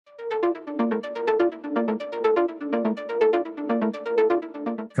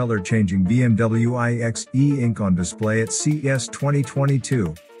Color-changing BMW iX e-ink on display at CES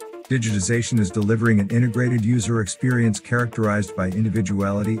 2022. Digitization is delivering an integrated user experience characterized by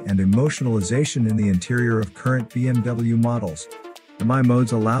individuality and emotionalization in the interior of current BMW models. The My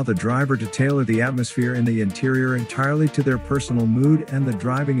modes allow the driver to tailor the atmosphere in the interior entirely to their personal mood and the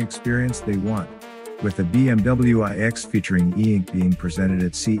driving experience they want. With the BMW iX featuring e-ink being presented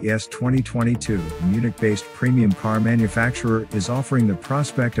at CES 2022, the Munich-based premium car manufacturer is offering the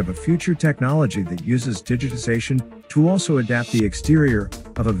prospect of a future technology that uses digitization to also adapt the exterior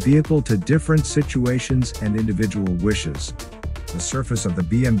of a vehicle to different situations and individual wishes. The surface of the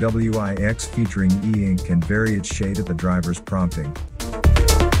BMW iX featuring e-ink can vary its shade at the driver's prompting,